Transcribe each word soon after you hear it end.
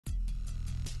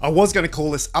I was going to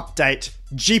call this update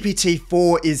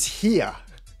GPT-4 is here,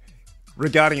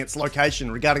 regarding its location,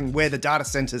 regarding where the data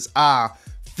centers are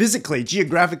physically,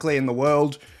 geographically in the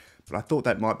world. But I thought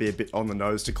that might be a bit on the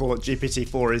nose to call it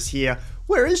GPT-4 is here.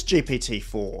 Where is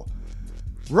GPT-4?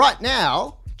 Right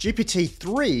now,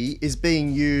 GPT-3 is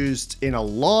being used in a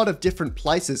lot of different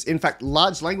places. In fact,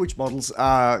 large language models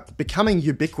are becoming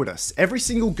ubiquitous. Every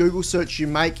single Google search you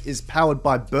make is powered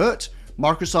by BERT.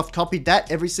 Microsoft copied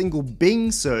that. Every single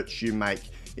Bing search you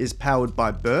make is powered by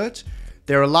BERT.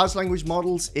 There are large language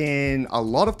models in a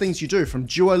lot of things you do, from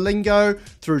Duolingo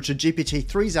through to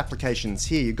GPT-3's applications.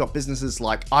 Here you've got businesses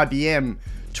like IBM,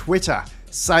 Twitter,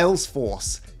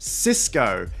 Salesforce,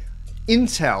 Cisco,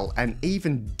 Intel, and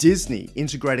even Disney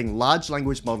integrating large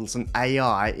language models and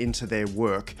AI into their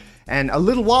work. And a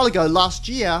little while ago, last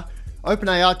year,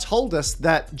 OpenAI told us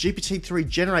that GPT-3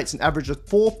 generates an average of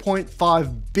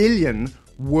 4.5 billion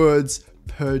words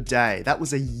per day. That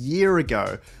was a year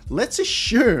ago. Let's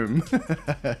assume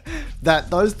that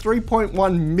those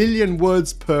 3.1 million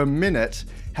words per minute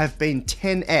have been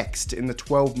 10x'd in the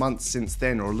 12 months since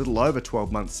then, or a little over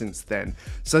 12 months since then.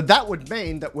 So that would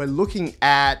mean that we're looking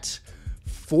at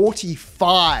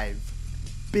 45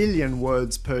 billion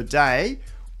words per day,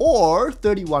 or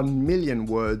 31 million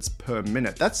words per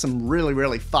minute. That's some really,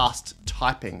 really fast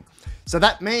typing. So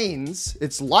that means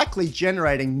it's likely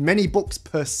generating many books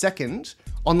per second,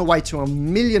 on the way to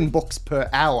 1 million books per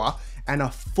hour, and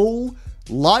a full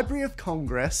Library of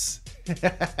Congress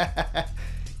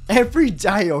every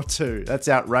day or two. That's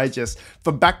outrageous.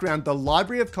 For background, the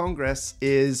Library of Congress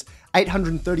is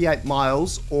 838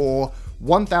 miles or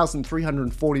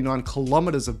 1,349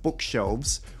 kilometers of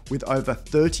bookshelves with over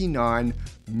 39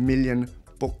 million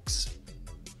books.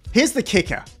 Here's the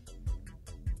kicker.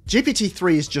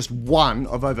 GPT-3 is just one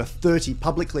of over 30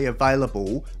 publicly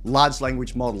available large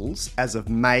language models as of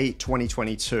May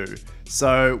 2022.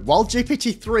 So while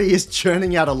GPT-3 is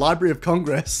churning out a Library of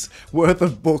Congress worth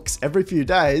of books every few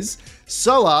days,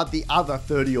 so are the other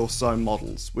 30 or so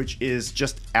models, which is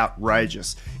just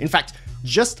outrageous. In fact,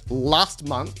 just last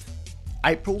month,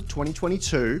 April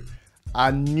 2022,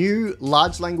 a new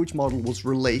large language model was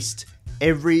released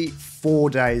every 4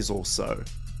 days or so.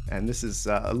 And this is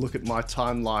a look at my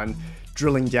timeline,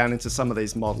 drilling down into some of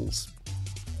these models.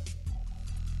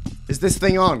 Is this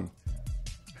thing on?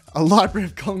 A Library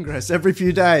of Congress every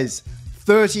few days,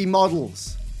 30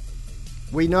 models.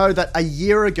 We know that a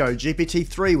year ago,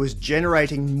 GPT-3 was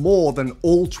generating more than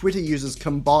all Twitter users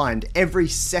combined every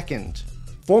second.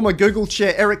 Former Google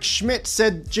chair Eric Schmidt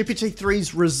said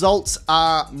GPT-3's results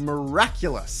are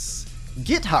miraculous.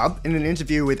 GitHub, in an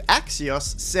interview with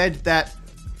Axios, said that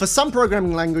for some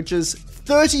programming languages,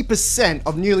 30%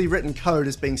 of newly written code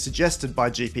is being suggested by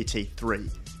GPT-3.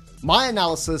 My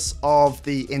analysis of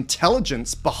the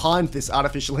intelligence behind this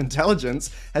artificial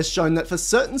intelligence has shown that for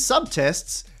certain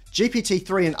subtests,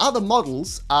 GPT-3 and other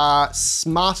models are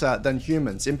smarter than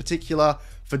humans, in particular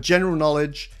for general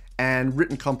knowledge and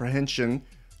written comprehension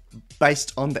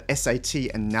based on the SAT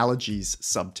analogies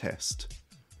subtest.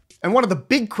 And one of the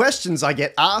big questions I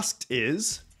get asked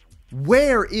is,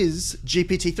 where is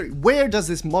GPT-3? Where does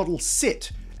this model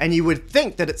sit? And you would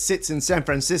think that it sits in San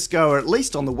Francisco, or at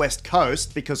least on the West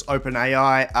Coast, because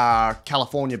OpenAI are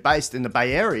California based in the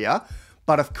Bay Area.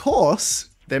 But of course,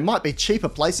 there might be cheaper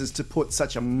places to put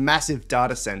such a massive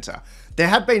data center. There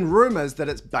have been rumors that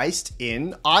it's based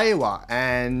in Iowa,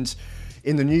 and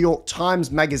in the New York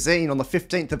Times magazine on the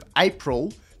 15th of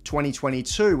April,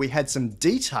 2022, we had some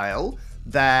detail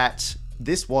that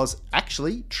this was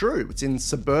actually true. It's in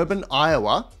suburban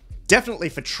Iowa, definitely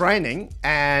for training,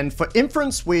 and for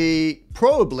inference, we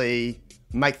probably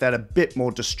make that a bit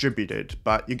more distributed,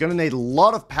 but you're going to need a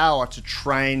lot of power to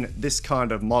train this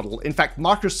kind of model. In fact,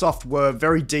 Microsoft were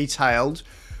very detailed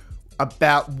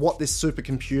about what this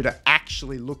supercomputer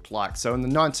actually looked like. So on the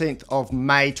 19th of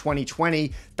May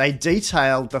 2020, they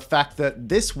detailed the fact that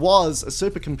this was a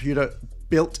supercomputer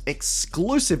built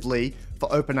exclusively for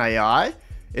OpenAI.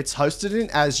 It's hosted in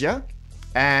Azure,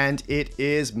 and it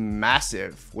is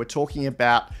massive. We're talking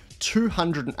about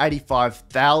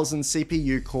 285,000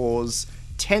 CPU cores,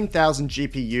 10,000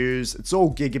 GPUs, it's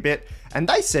all gigabit, and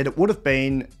they said it would have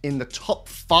been in the top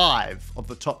 5 of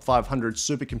the top 500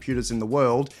 supercomputers in the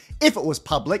world if it was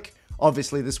public.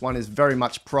 Obviously, this one is very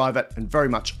much private and very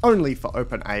much only for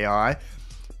OpenAI.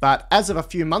 But as of a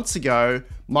few months ago,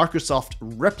 Microsoft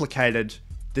replicated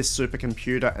this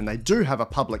supercomputer, and they do have a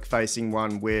public-facing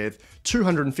one with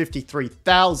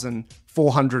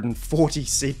 253,440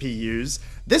 CPUs.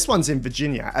 This one's in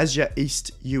Virginia, Azure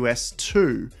East US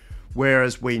 2,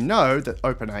 whereas we know that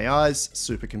OpenAI's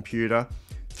supercomputer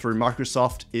through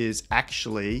Microsoft is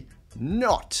actually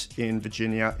not in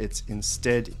Virginia, it's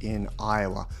instead in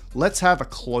Iowa. Let's have a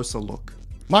closer look.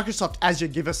 Microsoft Azure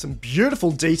give us some beautiful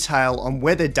detail on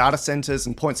where their data centers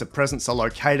and points of presence are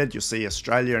located. You'll see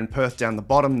Australia and Perth down the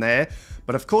bottom there.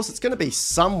 But of course, it's going to be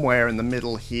somewhere in the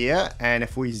middle here. And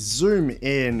if we zoom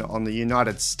in on the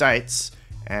United States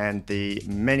and the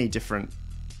many different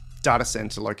data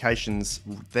center locations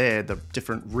there, the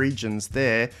different regions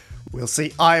there, we'll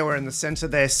see Iowa in the center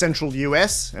there, central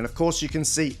US. And of course, you can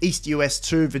see East US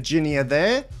 2, Virginia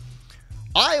there.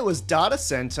 Iowa's data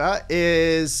center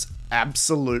is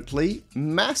absolutely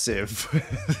massive.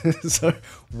 So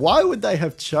why would they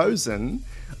have chosen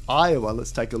Iowa?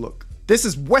 Let's take a look. This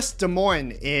is West Des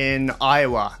Moines in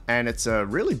Iowa, and it's a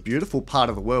really beautiful part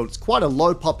of the world. It's quite a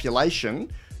low population.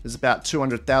 There's about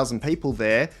 200,000 people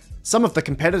there. Some of the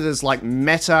competitors like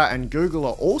Meta and Google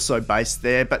are also based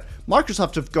there, but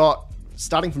Microsoft have got,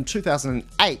 starting from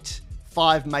 2008,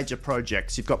 5 major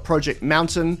projects. You've got Project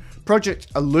Mountain,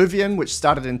 Project Alluvion, which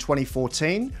started in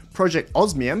 2014, Project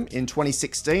Osmium in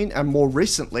 2016, and more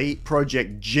recently,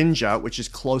 Project Ginger, which is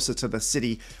closer to the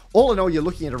city. All in all, you're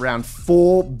looking at around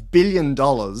 $4 billion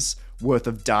worth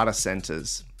of data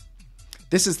centers.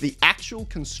 This is the actual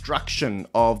construction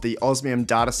of the Osmium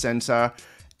data center,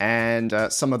 and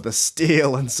some of the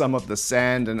steel and some of the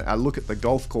sand, and a look at the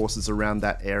golf courses around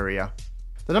that area.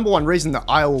 The number one reason that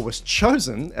Iowa was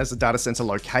chosen as a data center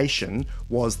location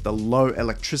was the low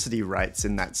electricity rates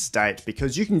in that state,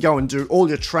 because you can go and do all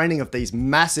your training of these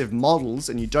massive models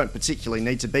and you don't particularly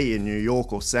need to be in New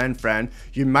York or San Fran.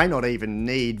 You may not even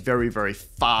need very, very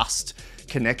fast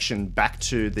connection back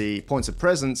to the points of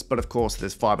presence, but of course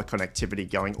there's fiber connectivity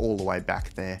going all the way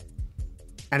back there.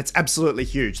 And it's absolutely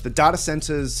huge. The data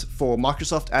centers for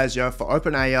Microsoft Azure, for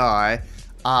OpenAI,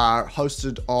 are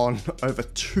hosted on over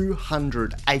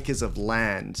 200 acres of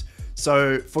land.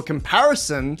 So for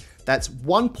comparison, that's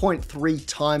 1.3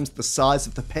 times the size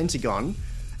of the Pentagon,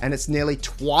 and it's nearly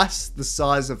twice the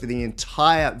size of the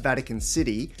entire Vatican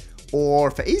City, or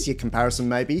for easier comparison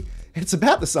maybe, it's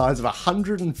about the size of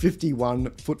 151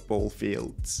 football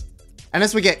fields. And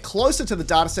as we get closer to the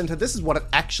data center, this is what it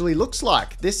actually looks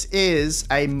like. This is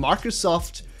a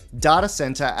Microsoft data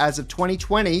center as of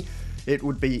 2020. It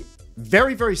would be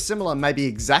very, very similar, maybe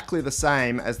exactly the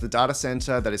same as the data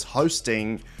center that is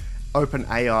hosting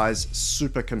OpenAI's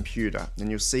supercomputer. And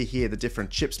you'll see here the different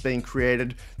chips being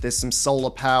created. There's some solar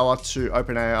power to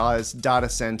OpenAI's data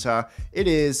center. It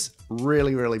is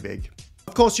really, really big.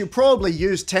 Of course, you probably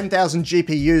use 10,000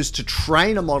 GPUs to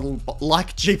train a model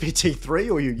like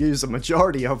GPT-3, or you use a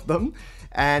majority of them.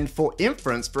 And for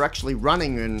inference, for actually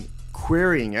running and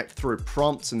querying it through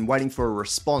prompts and waiting for a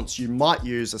response, you might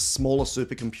use a smaller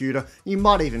supercomputer. You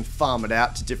might even farm it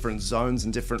out to different zones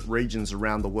and different regions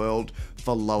around the world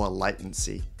for lower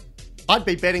latency. I'd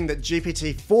be betting that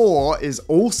GPT-4 is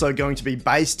also going to be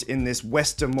based in this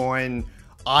West Des Moines,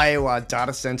 Iowa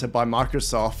data center by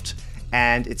Microsoft,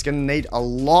 and it's going to need a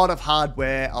lot of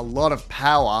hardware, a lot of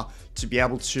power to be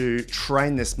able to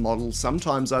train this model,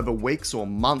 sometimes over weeks or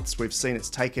months. We've seen it's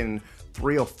taken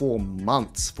 3 or 4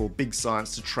 months for Big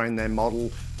Science to train their model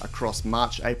across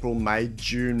March, April, May,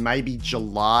 June, maybe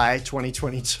July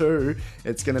 2022.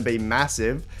 It's going to be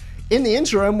massive. In the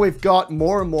interim, we've got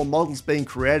more and more models being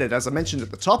created. As I mentioned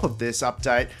at the top of this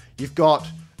update, you've got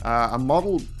a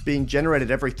model being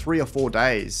generated every 3 or 4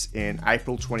 days in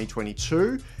April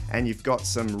 2022, and you've got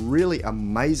some really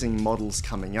amazing models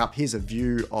coming up. Here's a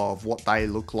view of what they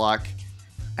look like.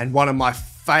 And one of my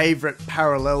favorite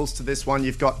parallels to this one,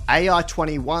 you've got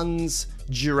AI21's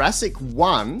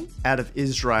Jurassic-X out of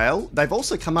Israel. They've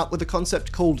also come up with a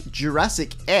concept called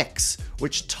Jurassic-X,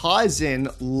 which ties in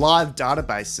live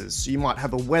databases. So you might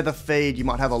have a weather feed, you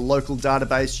might have a local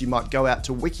database, you might go out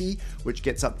to Wiki, which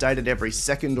gets updated every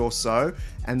second or so,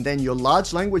 and then your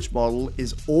large language model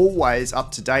is always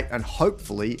up to date and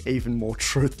hopefully even more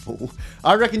truthful.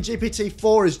 I reckon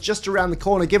GPT-4 is just around the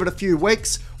corner. Give it a few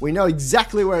weeks. We know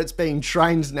exactly where it's being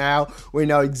trained now. We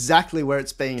know exactly where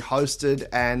it's being hosted,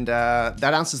 and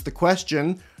that answers the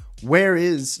question, where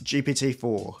is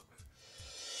GPT-4?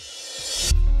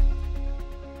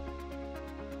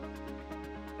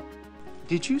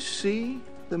 Did you see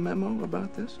the memo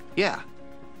about this? Yeah,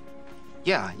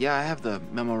 I have the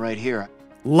memo right here.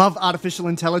 Love artificial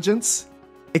intelligence?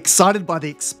 Excited by the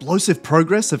explosive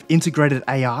progress of integrated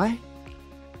AI?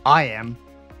 I am.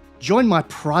 Join my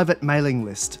private mailing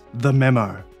list, The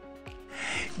Memo.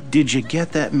 Did you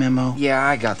get that memo? Yeah,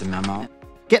 I got the memo.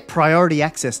 Get priority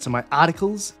access to my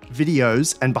articles,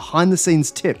 videos, and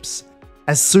behind-the-scenes tips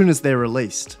as soon as they're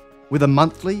released, with a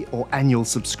monthly or annual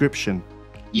subscription.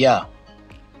 Yeah.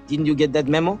 Didn't you get that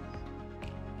memo?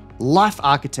 Life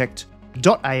Architect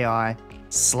azure.ai/memo.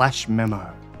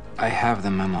 I have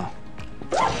the memo.